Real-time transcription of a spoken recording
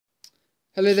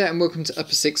Hello there and welcome to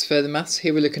Upper 6 Further Maths.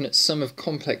 Here we're looking at sum of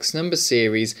complex number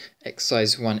series,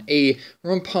 exercise 1e.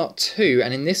 We're on part 2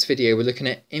 and in this video we're looking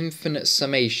at infinite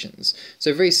summations.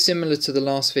 So very similar to the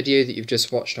last video that you've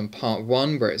just watched on part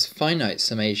 1 where it's finite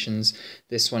summations,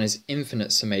 this one is infinite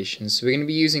summations. So we're going to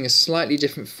be using a slightly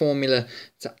different formula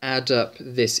to add up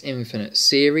this infinite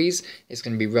series. It's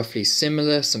going to be roughly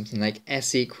similar, something like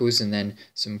s equals and then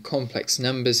some complex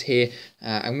numbers here.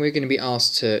 And we're going to be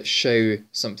asked to show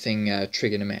something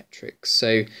trigonometric.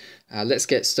 So let's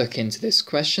get stuck into this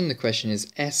question. The question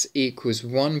is s equals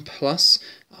 1 plus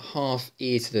a half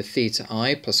e to the theta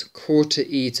I plus a quarter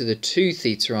e to the 2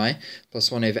 theta I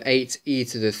plus 1 over 8 e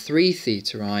to the 3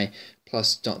 theta I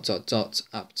plus dot dot dot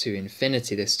up to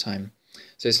infinity this time.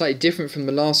 So it's slightly different from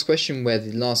the last question where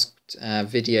the last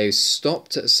video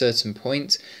stopped at a certain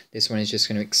point. This one is just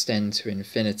going to extend to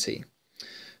infinity.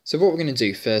 So what we're going to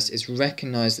do first is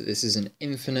recognise that this is an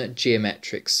infinite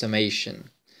geometric summation.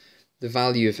 The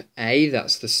value of a,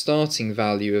 that's the starting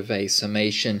value of a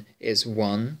summation, is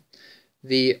 1.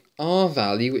 The r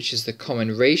value, which is the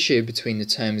common ratio between the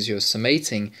terms you're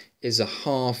summating, is a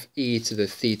half e to the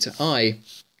theta I.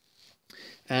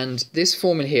 And this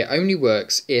formula here only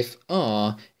works if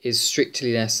r is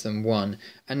strictly less than 1.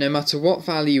 And no matter what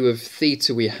value of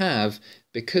theta we have,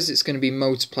 because it's going to be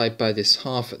multiplied by this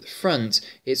half at the front,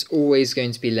 it's always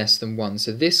going to be less than 1.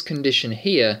 So this condition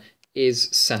here is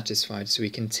satisfied. So we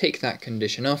can tick that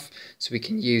condition off, so we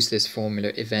can use this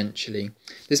formula eventually.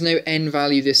 There's no n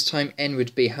value this time. N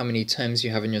would be how many terms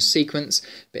you have in your sequence,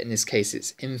 but in this case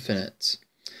it's infinite.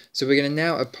 So we're going to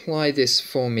now apply this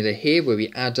formula here where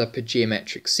we add up a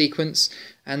geometric sequence,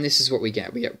 and this is what we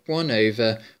get. We get 1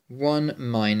 over 1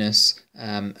 minus,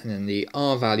 and then the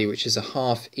r value, which is a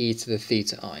half e to the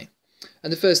theta I.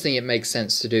 And the first thing it makes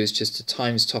sense to do is just to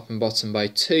times top and bottom by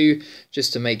 2,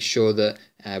 just to make sure that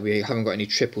we haven't got any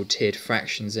triple tiered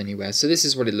fractions anywhere. So this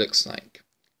is what it looks like.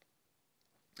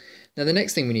 Now the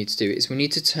next thing we need to do is we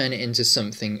need to turn it into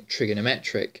something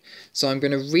trigonometric. So I'm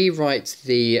going to rewrite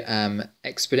the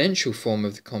exponential form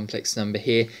of the complex number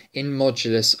here in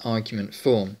modulus argument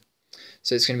form.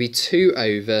 So it's going to be 2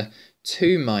 over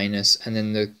 2 minus and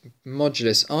then the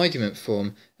modulus argument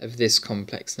form of this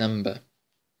complex number.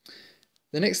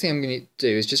 The next thing I'm going to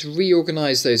do is just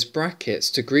reorganise those brackets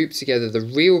to group together the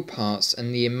real parts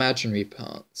and the imaginary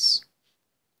parts.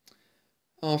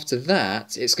 After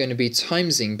that, it's going to be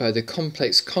timesing by the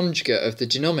complex conjugate of the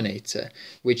denominator,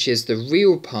 which is the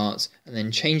real part, and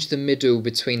then change the middle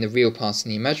between the real part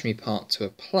and the imaginary part to a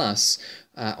plus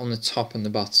on the top and the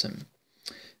bottom.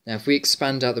 Now if we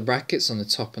expand out the brackets on the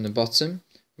top and the bottom,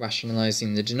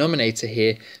 rationalising the denominator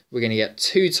here, we're going to get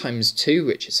 2 times 2,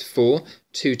 which is 4,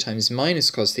 2 times minus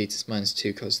cos theta is minus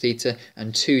 2 cos theta,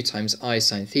 and 2 times I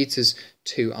sin theta is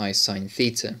 2I sin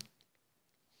theta.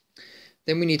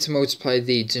 Then we need to multiply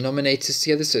the denominators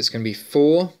together, so it's going to be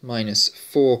 4 minus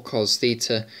 4 cos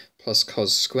theta plus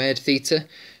cos squared theta.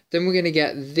 Then we're going to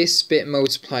get this bit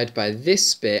multiplied by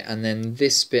this bit, and then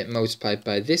this bit multiplied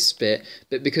by this bit,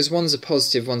 but because one's a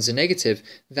positive, one's a negative,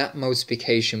 that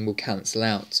multiplication will cancel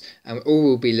out. And all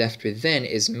we'll be left with then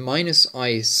is minus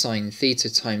I sin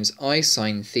theta times I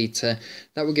sin theta.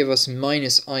 That will give us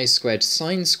minus I squared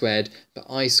sin squared, but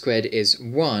I squared is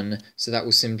 1, so that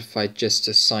will simplify just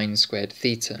to sin squared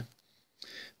theta.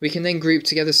 We can then group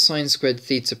together sin squared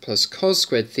theta plus cos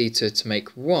squared theta to make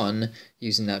 1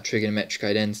 using that trigonometric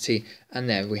identity, and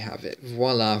there we have it.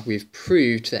 Voila, we've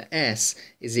proved that s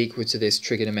is equal to this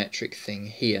trigonometric thing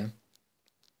here.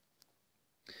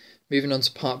 Moving on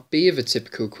to part B of a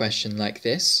typical question like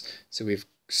this. So we've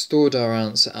stored our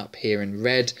answer up here in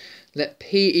red. Let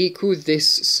P equal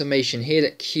this summation here,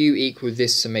 let Q equal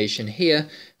this summation here,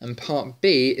 and part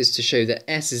B is to show that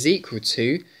s is equal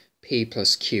to P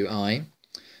plus QI.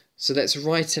 So let's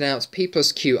write it out, P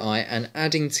plus QI, and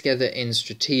adding together in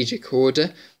strategic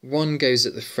order. 1 goes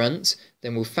at the front,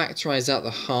 then we'll factorise out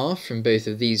the half from both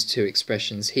of these two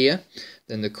expressions here,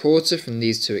 then the quarter from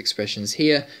these two expressions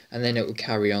here, and then it will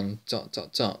carry on dot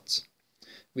dot dot.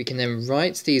 We can then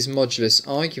write these modulus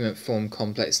argument form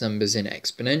complex numbers in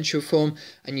exponential form,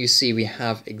 and you see we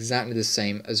have exactly the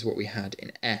same as what we had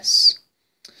in S.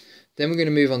 Then we're going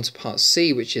to move on to part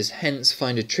C, which is hence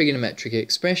find a trigonometric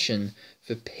expression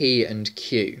for P and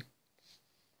Q.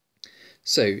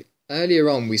 So earlier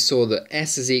on we saw that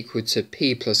S is equal to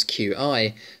P plus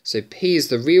QI, so P is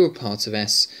the real part of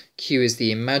S, Q is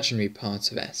the imaginary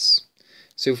part of S.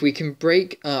 So if we can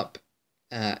break up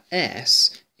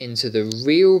S into the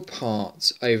real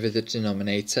part over the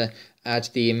denominator, add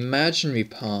the imaginary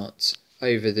part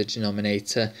over the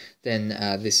denominator, then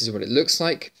this is what it looks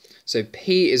like. So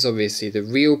P is obviously the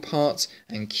real part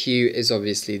and Q is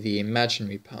obviously the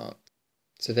imaginary part.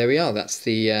 So there we are, that's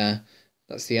the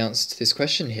answer to this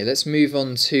question here. Let's move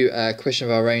on to a question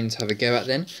of our own to have a go at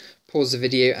then. Pause the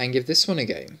video and give this one a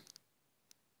go.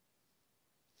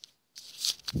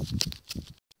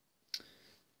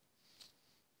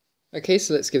 Okay,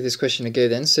 so let's give this question a go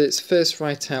then. So let's first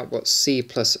write out what C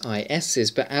plus IS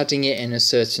is, but adding it in a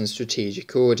certain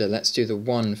strategic order. Let's do the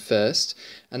 1 first,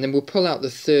 and then we'll pull out the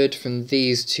third from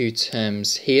these two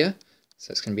terms here.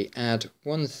 So it's going to be add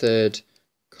 1/3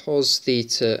 cos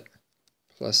theta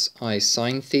plus I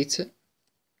sine theta.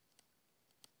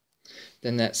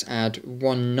 Then let's add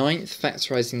 1/9,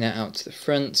 factorising that out to the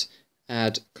front,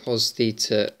 add cos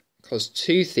 2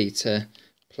 theta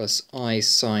plus I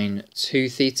sine 2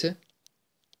 theta.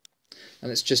 And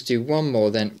let's just do one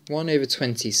more then,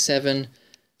 1/27,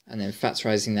 and then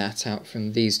factorising that out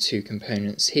from these two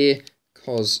components here,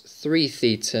 cos 3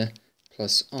 theta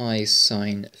plus I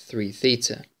sine 3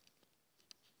 theta.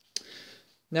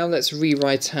 Now let's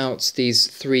rewrite out these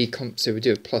three, so we'll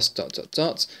do a plus dot dot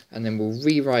dot, and then we'll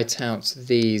rewrite out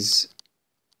these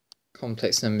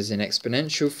complex numbers in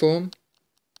exponential form.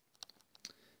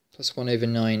 Plus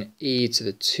 1/9 e to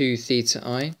the 2 theta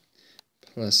I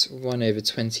plus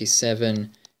 1/27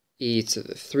 e to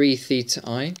the 3 theta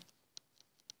I.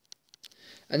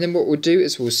 And then what we'll do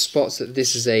is we'll spot that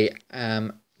this is a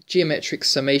geometric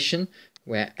summation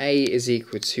where a is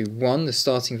equal to 1, the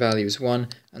starting value is 1,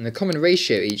 and the common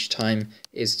ratio each time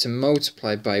is to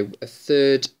multiply by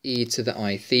 1/3 e to the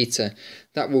I theta.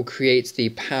 That will create the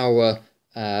power,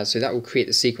 so that will create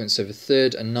the sequence of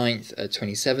 1/3, 1/9,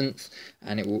 1/27th,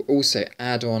 and it will also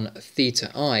add on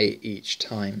theta I each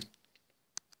time.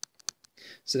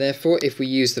 So therefore, if we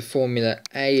use the formula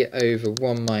a over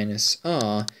 1 minus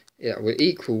r, it will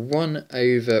equal 1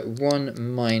 over 1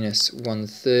 minus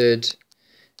 1/3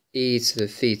 e to the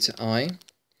theta I,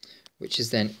 which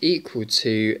is then equal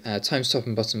to, times top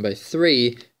and bottom by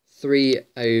 3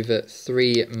 over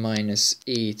 3 minus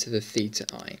e to the theta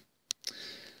I.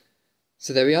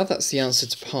 So there we are, that's the answer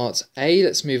to part A.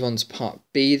 Let's move on to part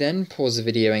B then. Pause the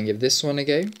video and give this one a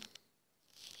go.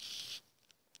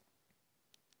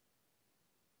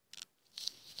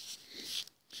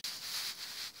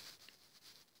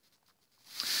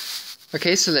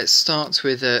 Okay, so let's start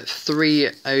with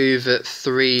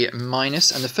 3/3 minus,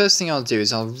 and the first thing I'll do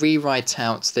is I'll rewrite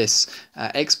out this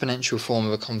exponential form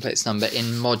of a complex number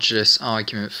in modulus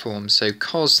argument form. So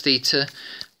cos theta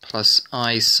plus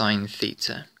I sine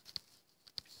theta.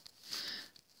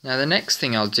 Now the next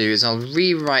thing I'll do is I'll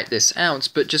rewrite this out,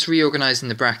 but just reorganising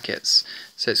the brackets.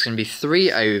 So it's going to be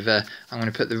 3 over, I'm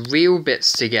going to put the real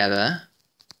bits together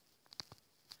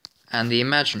and the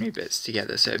imaginary bits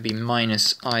together, so it would be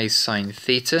minus I sine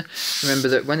theta. Remember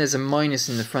that when there's a minus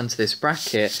in the front of this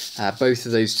bracket, both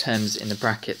of those terms in the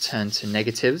bracket turn to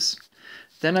negatives.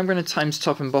 Then I'm going to times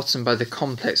top and bottom by the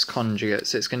complex conjugate,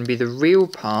 so it's going to be the real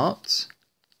part,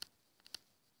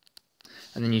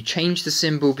 and then you change the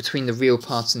symbol between the real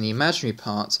part and the imaginary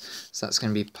part, so that's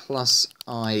going to be plus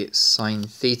I sine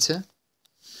theta,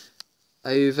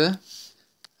 over,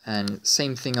 and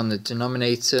same thing on the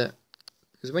denominator,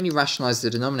 because when you rationalise the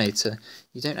denominator,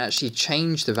 you don't actually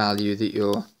change the value that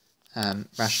you're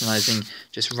rationalising,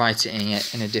 just write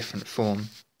it in a different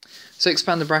form. So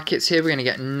expand the brackets here, we're going to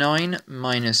get 9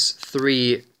 minus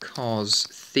 3 cos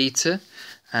theta,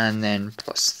 and then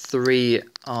plus 3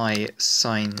 I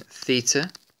sine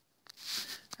theta,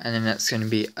 and then that's going to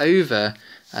be over,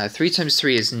 3 times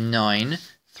 3 is 9,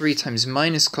 3 times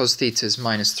minus cos theta is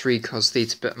minus 3 cos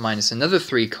theta, but minus another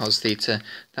 3 cos theta,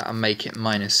 that will make it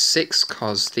minus 6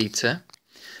 cos theta,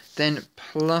 then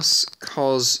plus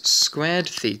cos squared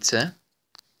theta.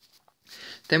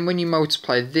 Then when you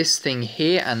multiply this thing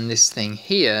here and this thing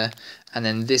here, and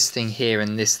then this thing here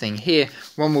and this thing here,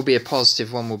 one will be a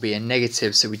positive, one will be a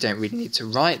negative, so we don't really need to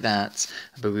write that,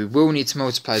 but we will need to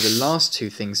multiply the last two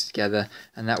things together,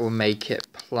 and that will make it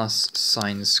plus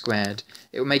sine squared.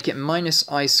 It will make it minus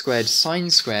I squared sine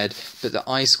squared, but the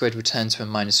I squared will turn to a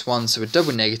minus 1, so a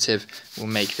double negative will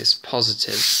make this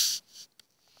positive.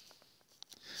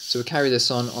 So we'll carry this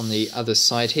on the other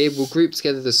side here. We'll group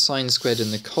together the sine squared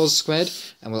and the cos squared,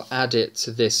 and we'll add it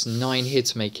to this 9 here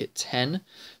to make it 10.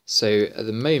 So at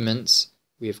the moment,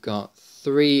 we've got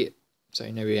we've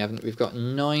got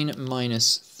 9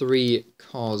 minus 3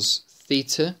 cos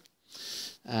theta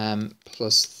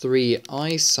plus 3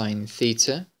 I sine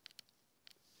theta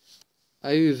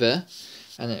over,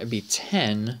 and it would be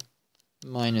 10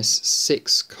 minus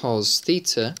 6 cos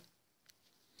theta.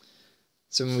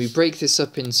 So when we break this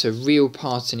up into real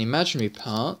part and imaginary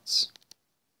part,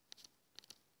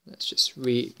 Let's just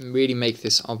really make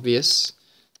this obvious.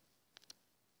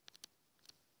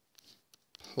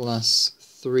 Plus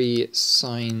 3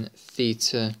 sine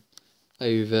theta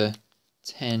over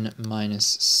 10 minus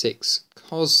 6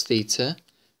 cos theta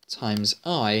times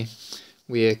I.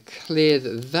 We are clear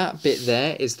that that bit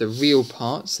there is the real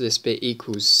part, so this bit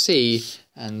equals C,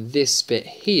 and this bit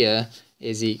here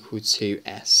is equal to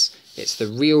S. It's the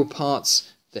real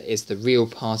parts that is the real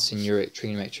part in your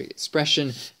trigonometric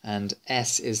expression, and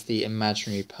S is the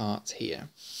imaginary part here.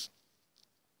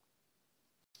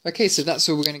 Okay, so that's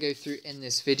all we're going to go through in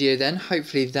this video then.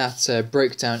 Hopefully that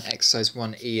broke down exercise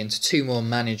 1E into 2 more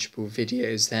manageable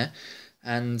videos there.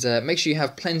 And make sure you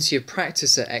have plenty of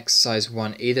practice at exercise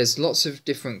 1E. There's lots of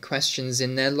different questions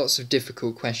in there, lots of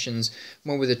difficult questions,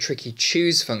 one with a tricky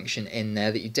choose function in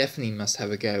there that you definitely must have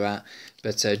a go at.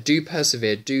 But do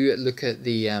persevere, do look at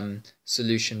the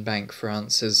solution bank for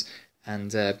answers,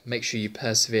 and make sure you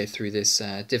persevere through this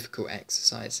difficult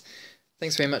exercise.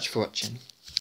 Thanks very much for watching.